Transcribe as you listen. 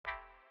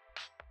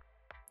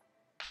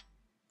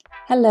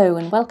Hello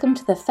and welcome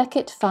to the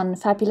Feckit Fun,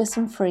 Fabulous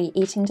and Free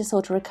Eating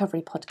Disorder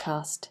Recovery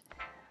podcast.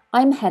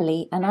 I'm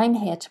Helly and I'm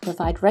here to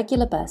provide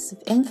regular bursts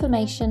of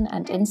information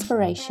and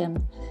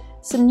inspiration,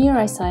 some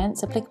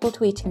neuroscience applicable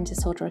to eating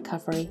disorder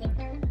recovery,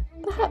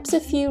 perhaps a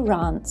few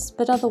rants,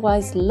 but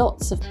otherwise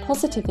lots of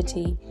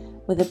positivity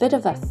with a bit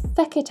of a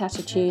Feckit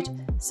attitude,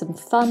 some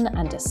fun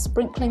and a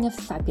sprinkling of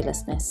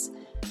fabulousness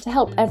to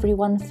help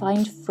everyone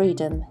find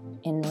freedom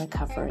in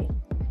recovery.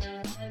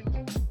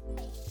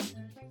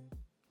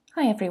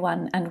 Hi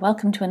everyone and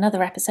welcome to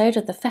another episode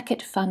of the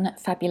Feckit Fun,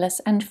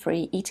 Fabulous and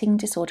Free Eating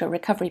Disorder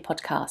Recovery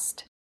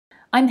podcast.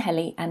 I'm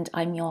Helly and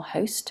I'm your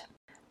host.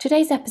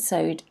 Today's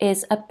episode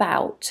is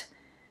about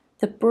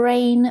the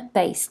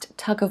brain-based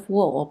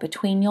tug-of-war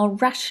between your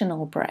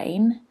rational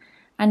brain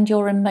and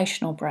your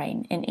emotional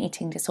brain in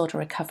eating disorder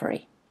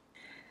recovery.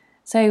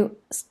 So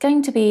it's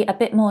going to be a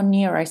bit more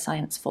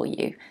neuroscience for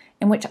you,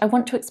 in which I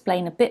want to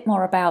explain a bit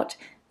more about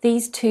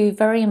these two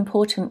very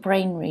important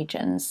brain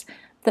regions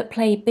that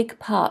play big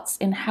parts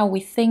in how we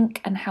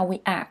think and how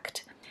we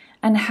act,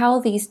 and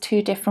how these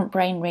two different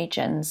brain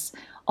regions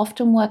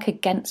often work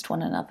against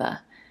one another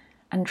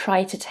and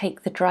try to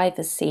take the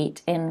driver's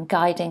seat in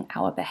guiding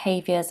our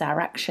behaviours,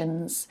 our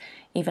actions,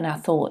 even our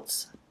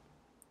thoughts.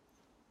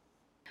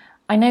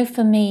 I know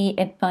for me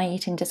in my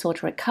eating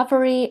disorder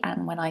recovery,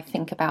 and when I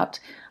think about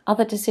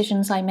other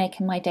decisions I make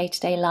in my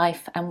day-to-day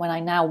life, and when I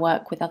now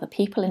work with other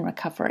people in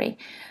recovery,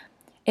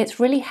 it's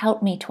really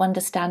helped me to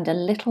understand a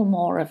little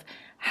more of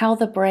how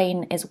the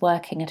brain is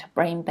working at a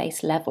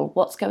brain-based level,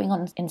 what's going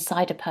on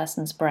inside a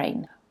person's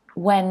brain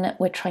when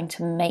we're trying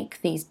to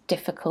make these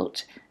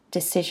difficult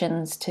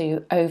decisions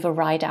to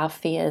override our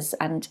fears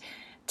and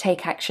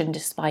take action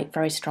despite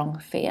very strong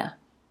fear.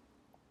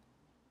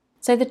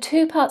 So the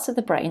two parts of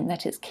the brain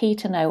that it's key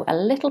to know a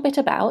little bit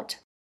about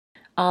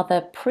are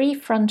the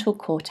prefrontal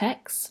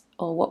cortex,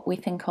 or what we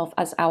think of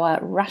as our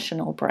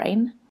rational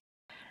brain,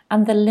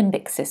 and the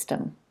limbic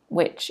system,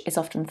 which is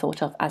often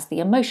thought of as the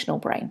emotional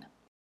brain,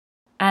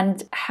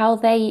 and how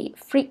they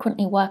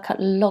frequently work at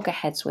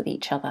loggerheads with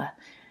each other,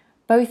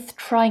 both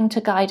trying to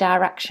guide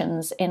our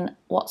actions in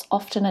what's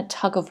often a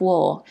tug of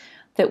war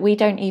that we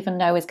don't even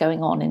know is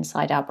going on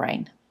inside our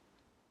brain.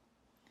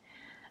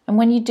 And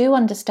when you do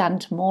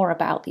understand more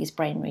about these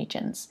brain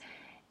regions,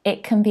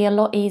 it can be a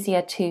lot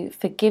easier to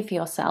forgive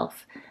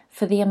yourself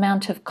for the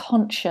amount of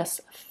conscious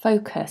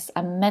focus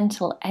and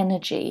mental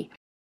energy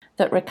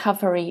that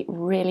recovery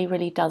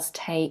really does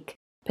take,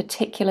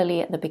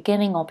 particularly at the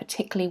beginning, or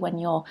particularly when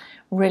you're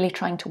really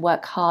trying to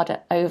work hard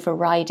at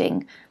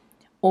overriding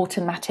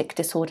automatic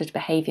disordered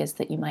behaviours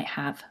that you might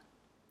have.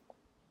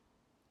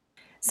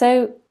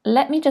 So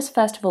let me just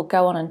first of all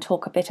go on and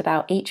talk a bit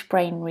about each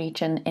brain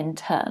region in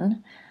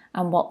turn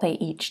and what they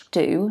each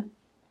do,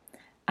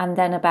 and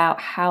then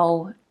about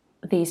how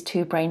these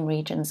two brain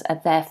regions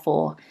are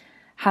therefore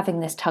having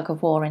this tug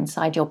of war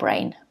inside your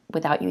brain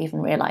without you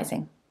even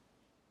realising.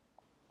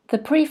 The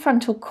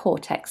prefrontal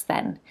cortex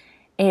then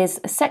is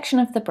a section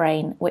of the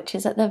brain which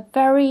is at the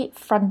very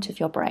front of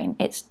your brain.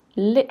 It's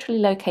literally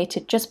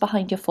located just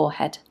behind your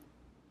forehead.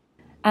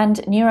 And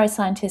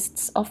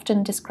neuroscientists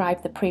often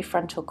describe the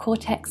prefrontal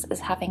cortex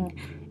as having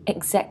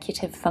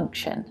executive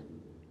function,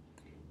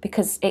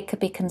 because it could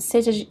be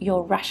considered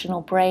your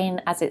rational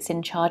brain as it's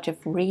in charge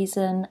of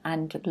reason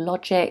and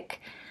logic.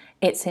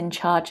 It's in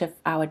charge of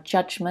our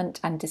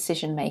judgment and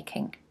decision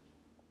making.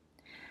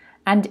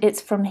 And it's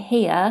from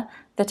here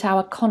that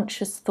our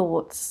conscious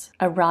thoughts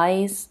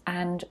arise,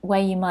 and where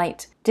you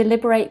might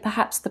deliberate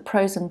perhaps the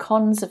pros and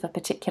cons of a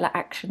particular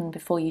action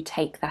before you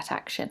take that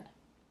action.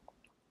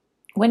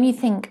 When you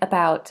think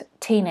about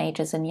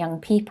teenagers and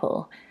young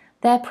people,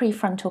 their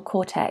prefrontal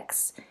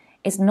cortex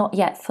is not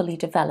yet fully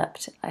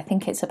developed. I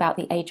think it's about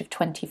the age of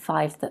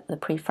 25 that the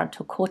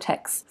prefrontal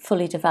cortex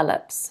fully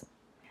develops.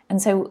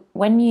 And so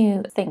when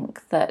you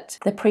think that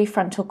the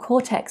prefrontal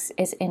cortex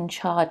is in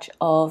charge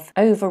of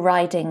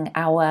overriding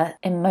our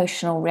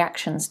emotional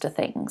reactions to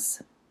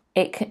things,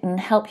 it can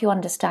help you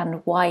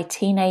understand why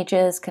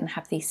teenagers can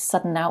have these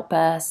sudden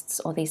outbursts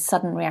or these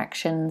sudden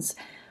reactions,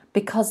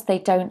 because they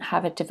don't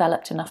have a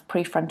developed enough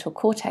prefrontal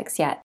cortex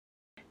yet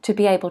to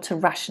be able to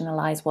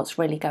rationalize what's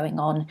really going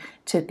on,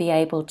 to be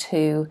able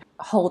to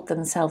hold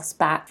themselves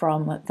back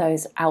from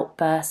those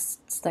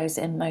outbursts, those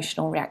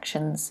emotional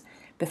reactions,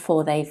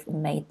 before they've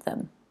made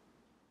them.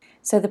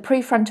 So the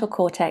prefrontal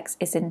cortex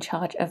is in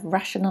charge of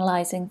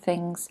rationalizing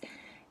things.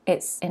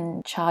 It's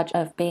in charge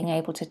of being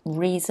able to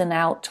reason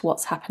out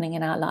what's happening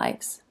in our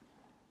lives.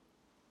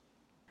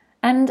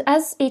 And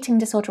as eating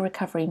disorder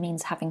recovery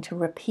means having to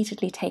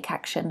repeatedly take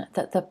action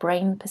that the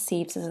brain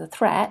perceives as a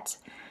threat,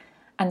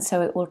 and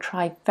so it will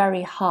try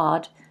very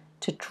hard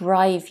to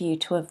drive you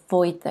to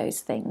avoid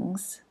those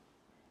things,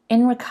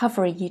 in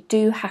recovery you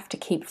do have to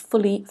keep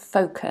fully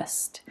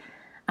focused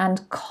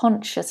and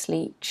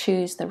consciously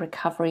choose the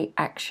recovery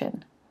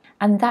action.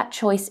 And that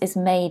choice is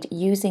made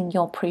using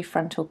your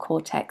prefrontal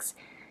cortex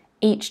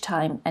each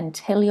time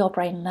until your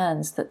brain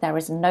learns that there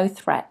is no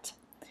threat,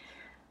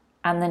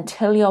 and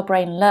until your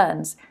brain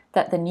learns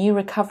that the new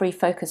recovery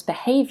focused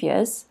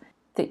behaviours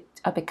that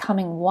are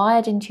becoming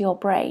wired into your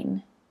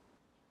brain.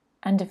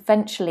 And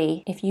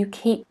eventually, if you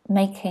keep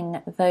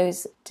making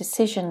those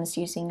decisions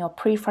using your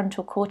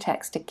prefrontal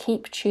cortex to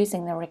keep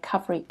choosing the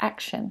recovery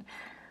action,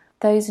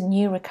 those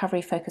new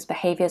recovery-focused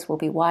behaviors will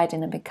be wired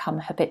in and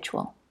become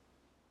habitual.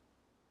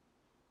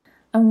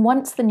 And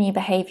once the new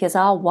behaviors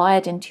are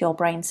wired into your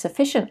brain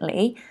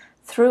sufficiently,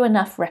 through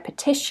enough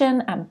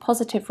repetition and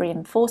positive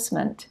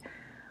reinforcement,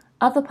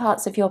 other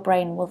parts of your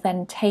brain will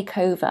then take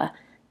over,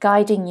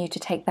 guiding you to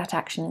take that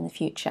action in the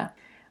future,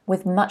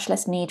 with much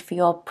less need for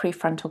your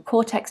prefrontal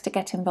cortex to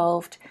get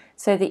involved,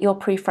 so that your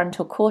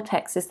prefrontal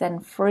cortex is then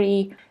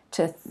free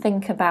to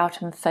think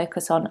about and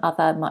focus on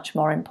other much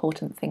more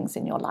important things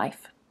in your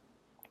life.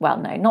 Well,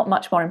 no, not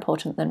much more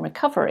important than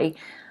recovery,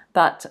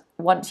 but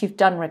once you've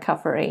done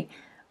recovery,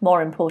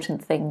 more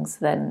important things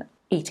than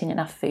eating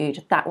enough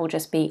food, that will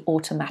just be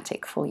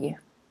automatic for you.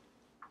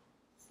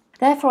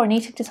 Therefore, in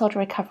eating disorder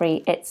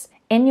recovery, it's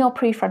in your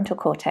prefrontal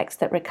cortex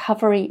that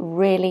recovery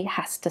really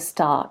has to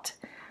start,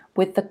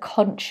 with the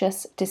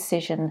conscious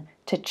decision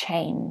to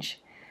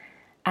change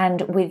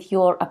and with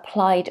your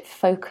applied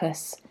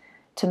focus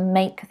to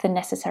make the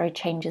necessary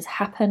changes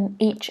happen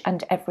each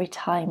and every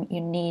time you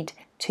need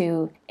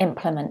to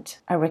implement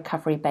a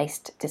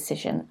recovery-based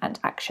decision and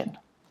action.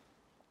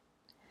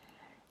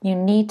 You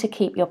need to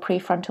keep your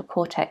prefrontal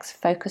cortex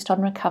focused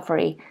on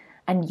recovery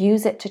and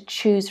use it to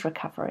choose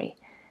recovery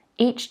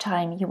each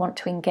time you want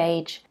to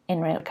engage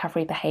in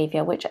recovery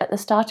behavior, which at the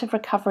start of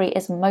recovery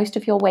is most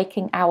of your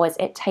waking hours.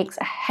 It takes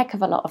a heck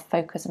of a lot of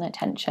focus and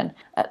attention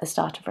at the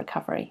start of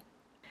recovery.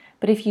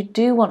 But if you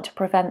do want to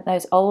prevent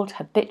those old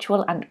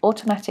habitual and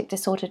automatic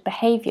disordered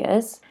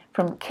behaviors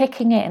from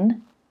kicking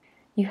in,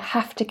 you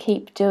have to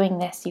keep doing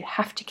this. You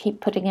have to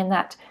keep putting in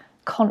that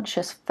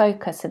conscious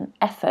focus and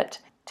effort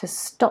to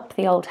stop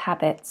the old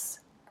habits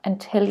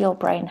until your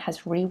brain has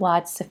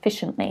rewired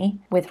sufficiently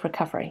with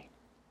recovery.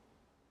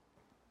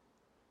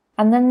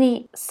 And then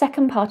the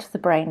second part of the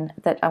brain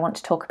that I want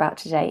to talk about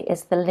today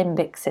is the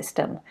limbic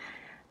system,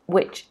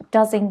 which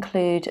does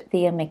include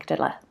the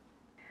amygdala.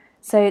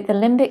 So the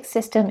limbic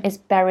system is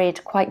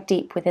buried quite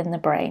deep within the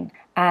brain,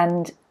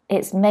 and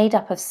it's made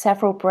up of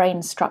several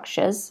brain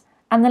structures.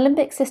 And the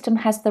limbic system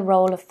has the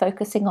role of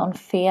focusing on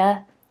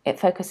fear. It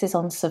focuses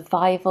on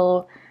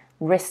survival,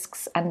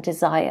 risks, and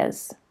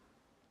desires.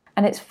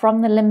 And it's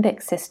from the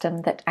limbic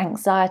system that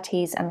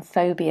anxieties and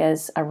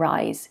phobias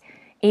arise,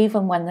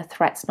 even when the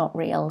threat's not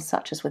real,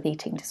 such as with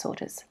eating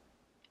disorders.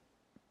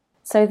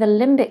 So the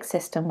limbic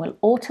system will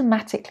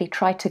automatically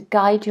try to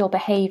guide your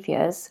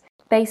behaviors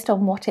based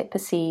on what it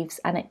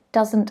perceives, and it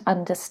doesn't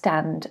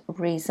understand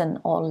reason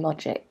or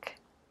logic.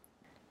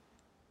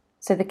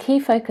 So the key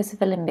focus of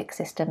the limbic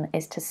system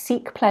is to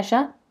seek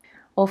pleasure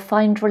or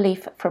find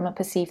relief from a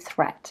perceived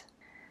threat.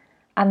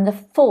 And the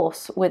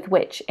force with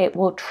which it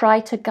will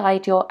try to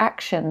guide your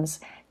actions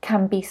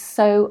can be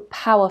so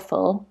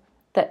powerful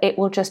that it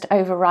will just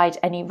override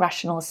any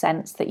rational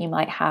sense that you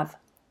might have.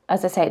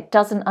 As I say, it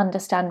doesn't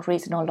understand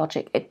reason or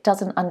logic. It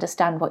doesn't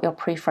understand what your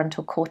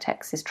prefrontal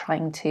cortex is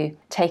trying to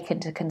take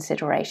into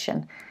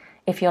consideration.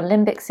 If your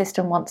limbic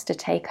system wants to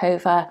take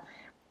over,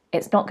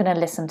 it's not going to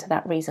listen to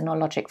that reason or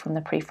logic from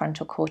the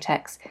prefrontal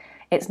cortex.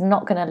 It's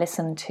not going to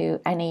listen to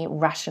any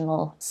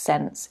rational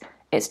sense.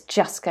 It's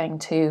just going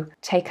to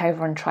take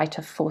over and try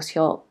to force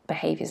your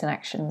behaviors and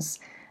actions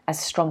as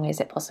strongly as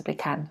it possibly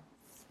can.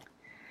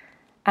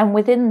 And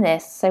within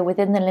this, so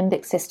within the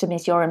limbic system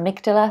is your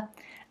amygdala,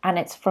 and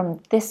it's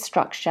from this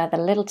structure, the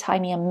little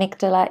tiny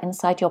amygdala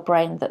inside your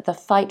brain, that the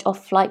fight or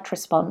flight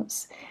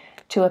response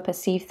to a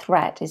perceived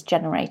threat is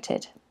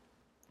generated.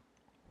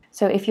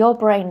 So if your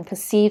brain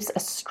perceives a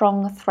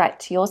strong threat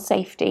to your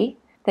safety,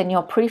 then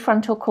your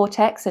prefrontal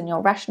cortex and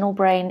your rational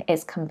brain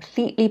is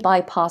completely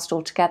bypassed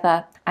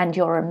altogether, and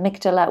your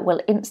amygdala will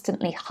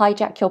instantly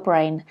hijack your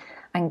brain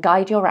and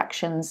guide your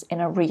actions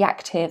in a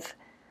reactive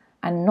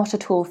and not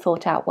at all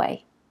thought out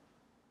way.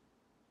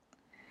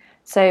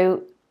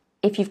 So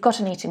if you've got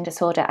an eating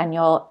disorder and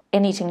you're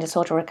in eating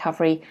disorder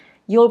recovery,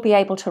 you'll be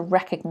able to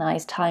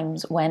recognize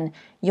times when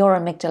your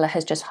amygdala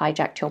has just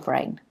hijacked your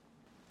brain.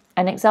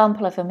 An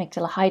example of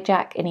amygdala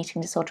hijack in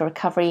eating disorder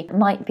recovery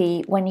might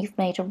be when you've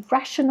made a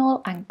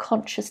rational and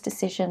conscious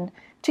decision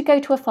to go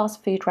to a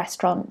fast food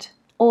restaurant,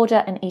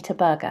 order and eat a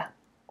burger.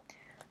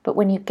 But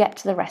when you get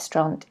to the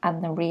restaurant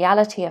and the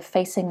reality of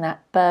facing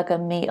that burger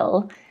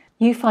meal,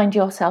 you find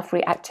yourself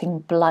reacting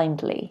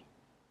blindly.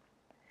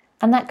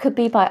 And that could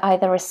be by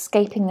either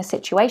escaping the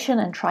situation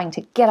and trying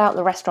to get out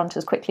the restaurant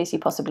as quickly as you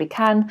possibly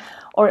can,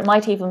 or it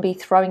might even be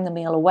throwing the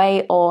meal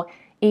away, or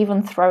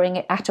even throwing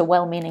it at a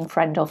well-meaning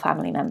friend or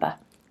family member.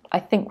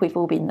 I think we've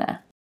all been there.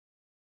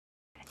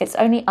 It's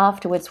only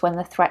afterwards, when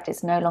the threat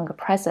is no longer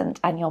present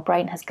and your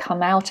brain has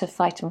come out of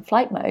fight and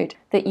flight mode,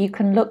 that you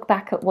can look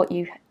back at what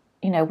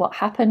what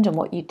happened and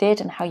what you did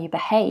and how you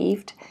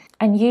behaved,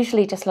 and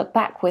usually just look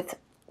back with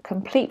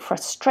complete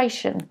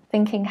frustration,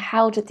 thinking,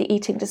 how did the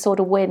eating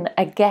disorder win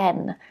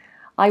again?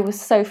 I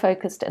was so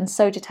focused and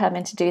so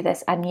determined to do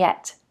this, and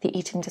yet the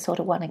eating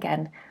disorder won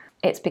again.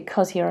 It's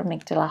because your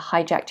amygdala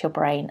hijacked your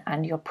brain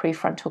and your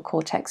prefrontal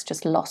cortex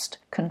just lost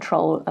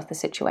control of the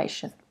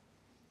situation.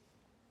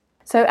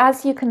 So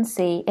as you can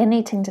see, in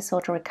eating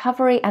disorder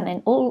recovery and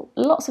in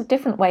lots of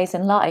different ways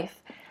in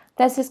life,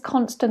 there's this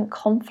constant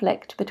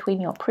conflict between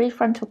your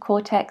prefrontal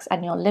cortex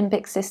and your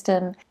limbic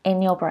system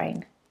in your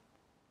brain.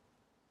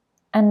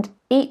 And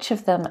each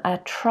of them are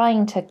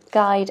trying to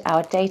guide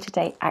our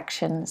day-to-day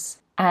actions,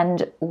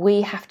 and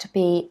we have to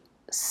be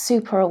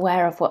super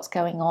aware of what's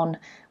going on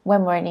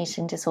when we're in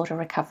eating disorder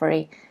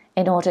recovery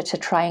in order to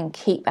try and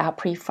keep our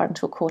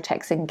prefrontal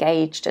cortex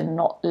engaged and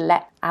not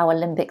let our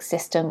limbic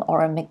system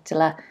or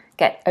amygdala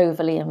get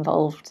overly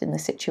involved in the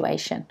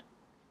situation.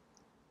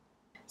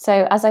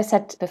 So as I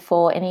said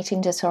before, in eating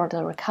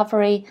disorder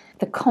recovery,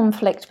 the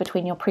conflict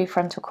between your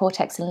prefrontal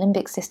cortex and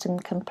limbic system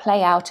can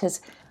play out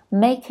as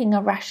making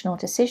a rational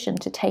decision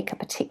to take a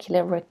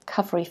particular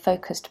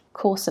recovery-focused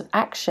course of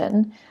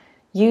action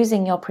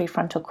using your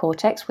prefrontal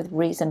cortex with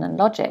reason and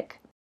logic.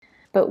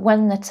 But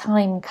when the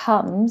time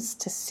comes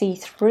to see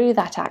through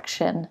that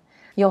action,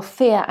 your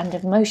fear and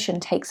emotion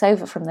takes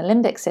over from the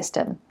limbic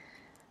system.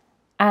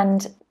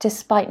 And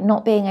despite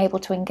not being able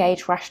to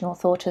engage rational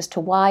thought as to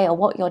why or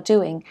what you're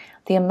doing,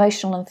 the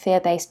emotional and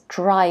fear-based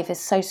drive is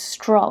so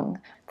strong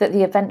that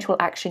the eventual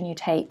action you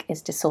take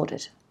is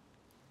disordered.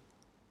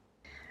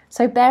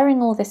 So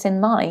bearing all this in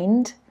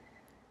mind,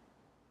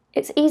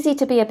 it's easy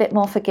to be a bit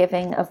more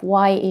forgiving of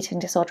why eating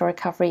disorder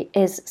recovery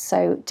is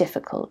so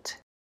difficult.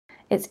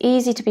 It's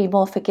easy to be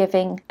more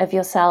forgiving of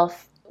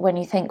yourself when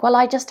you think, well,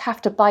 I just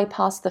have to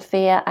bypass the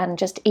fear and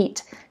just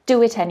eat,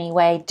 do it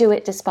anyway, do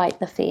it despite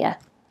the fear.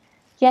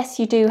 Yes,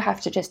 you do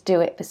have to just do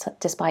it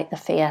despite the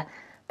fear,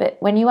 but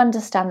when you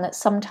understand that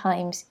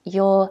sometimes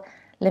your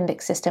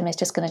limbic system is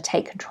just going to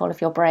take control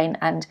of your brain,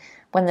 and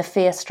when the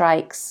fear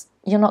strikes,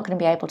 you're not going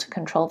to be able to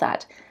control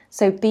that.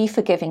 So be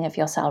forgiving of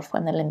yourself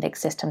when the limbic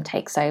system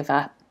takes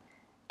over.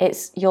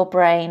 It's your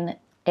brain,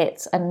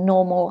 it's a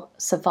normal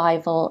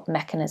survival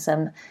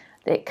mechanism.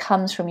 It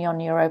comes from your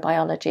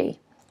neurobiology.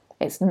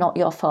 It's not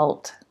your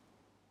fault.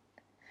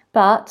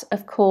 But,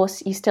 of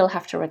course, you still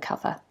have to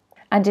recover.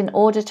 And in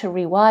order to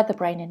rewire the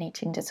brain in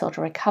eating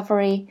disorder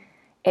recovery,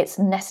 it's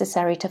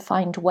necessary to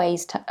find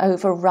ways to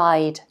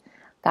override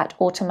that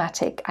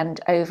automatic and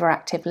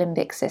overactive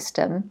limbic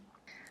system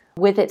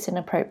with its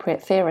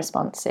inappropriate fear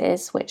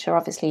responses, which are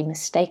obviously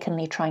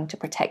mistakenly trying to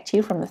protect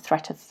you from the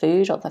threat of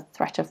food or the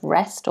threat of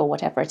rest or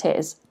whatever it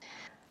is.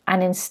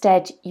 And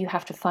instead, you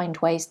have to find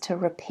ways to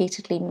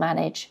repeatedly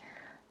manage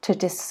to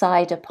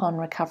decide upon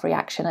recovery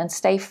action and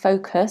stay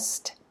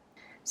focused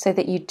so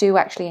that you do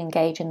actually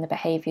engage in the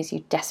behaviours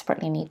you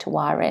desperately need to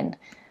wire in,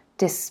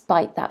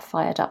 despite that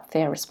fired up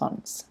fear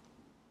response.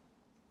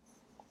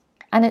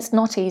 And it's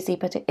not easy,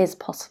 but it is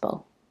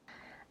possible.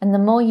 And the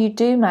more you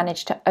do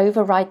manage to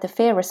override the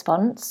fear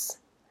response,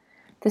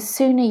 the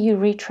sooner you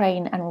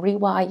retrain and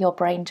rewire your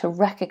brain to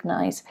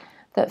recognise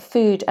that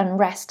food and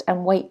rest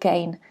and weight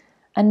gain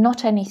are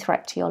not any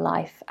threat to your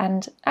life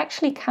and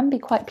actually can be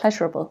quite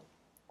pleasurable.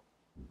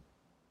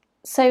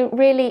 So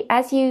really,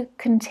 as you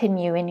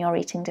continue in your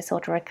eating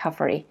disorder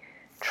recovery,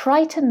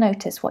 try to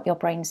notice what your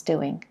brain's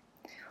doing.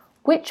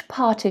 Which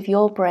part of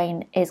your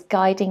brain is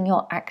guiding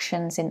your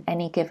actions in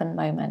any given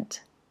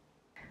moment?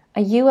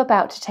 Are you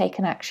about to take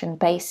an action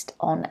based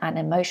on an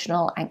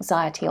emotional,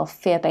 anxiety or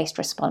fear-based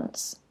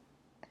response?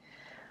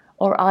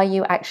 Or are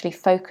you actually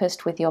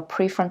focused with your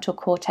prefrontal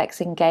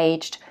cortex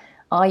engaged?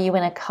 Are you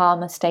in a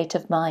calmer state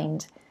of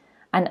mind?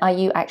 And are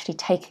you actually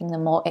taking the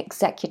more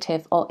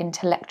executive or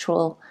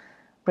intellectual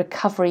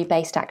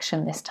recovery-based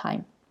action this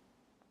time?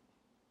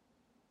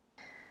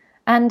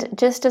 And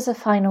just as a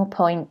final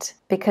point,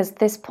 because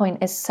this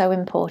point is so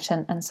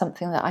important and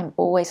something that I'm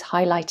always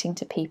highlighting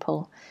to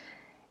people,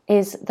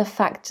 is the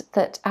fact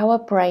that our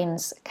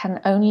brains can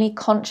only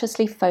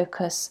consciously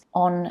focus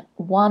on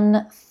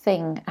one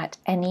thing at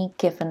any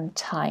given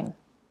time.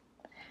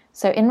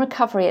 So in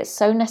recovery, it's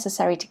so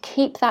necessary to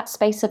keep that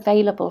space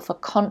available for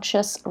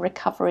conscious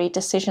recovery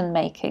decision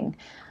making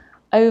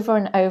over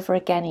and over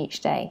again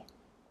each day.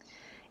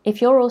 If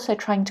you're also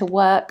trying to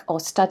work or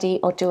study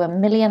or do a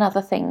million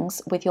other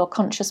things with your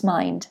conscious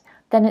mind,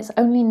 then it's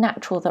only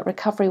natural that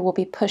recovery will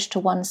be pushed to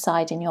one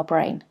side in your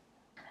brain.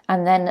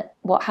 And then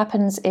what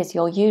happens is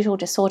your usual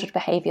disordered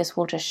behaviours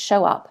will just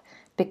show up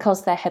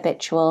because they're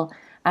habitual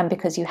and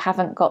because you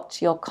haven't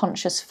got your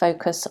conscious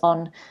focus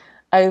on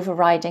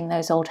overriding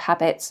those old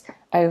habits,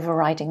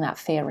 overriding that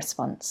fear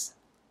response.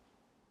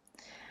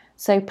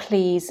 So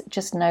please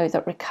just know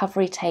that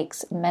recovery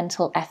takes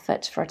mental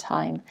effort for a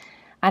time,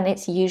 and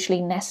it's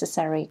usually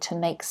necessary to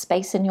make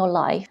space in your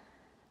life,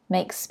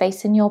 make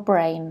space in your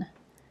brain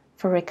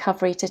for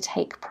recovery to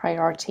take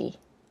priority.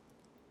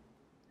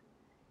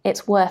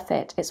 It's worth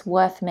it. It's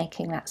worth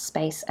making that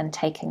space and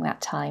taking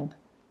that time.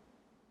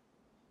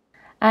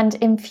 And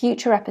in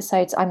future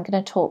episodes, I'm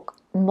going to talk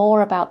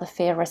more about the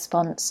fear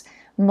response,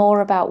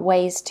 more about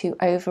ways to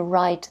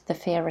override the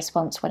fear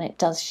response when it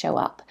does show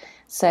up.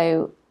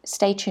 So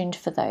stay tuned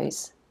for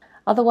those.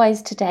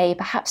 Otherwise today,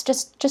 perhaps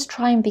just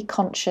try and be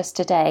conscious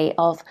today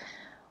of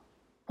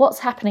what's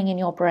happening in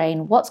your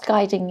brain, what's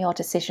guiding your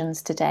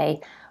decisions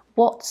today,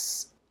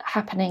 what's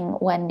happening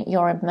when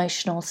your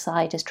emotional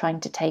side is trying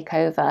to take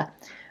over.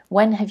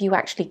 When have you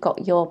actually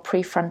got your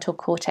prefrontal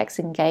cortex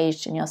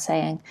engaged and you're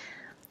saying,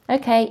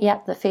 okay,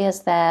 yep, the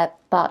fear's there,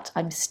 but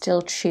I'm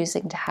still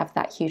choosing to have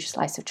that huge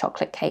slice of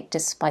chocolate cake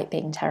despite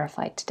being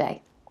terrified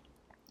today.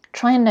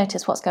 Try and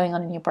notice what's going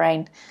on in your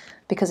brain,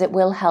 because it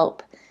will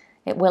help.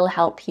 It will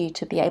help you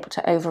to be able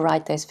to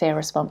override those fear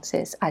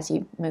responses as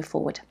you move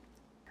forward.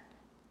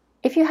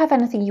 If you have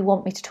anything you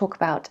want me to talk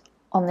about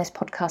on this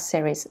podcast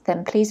series,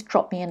 then please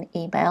drop me an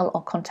email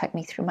or contact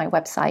me through my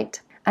website.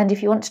 And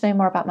if you want to know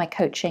more about my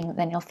coaching,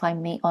 then you'll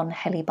find me on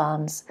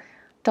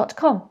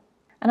hellybarnes.com.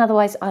 And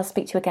otherwise, I'll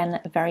speak to you again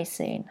very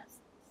soon.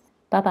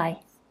 Bye-bye.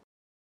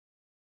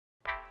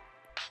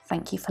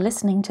 Thank you for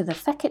listening to the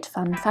Feck It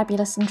Fun,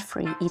 Fabulous and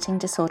Free Eating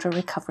Disorder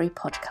Recovery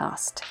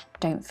podcast.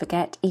 Don't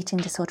forget, eating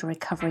disorder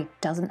recovery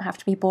doesn't have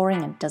to be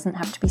boring and doesn't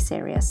have to be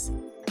serious.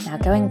 Now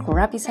go and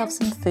grab yourself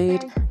some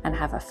food and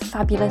have a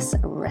fabulous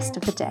rest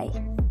of the day.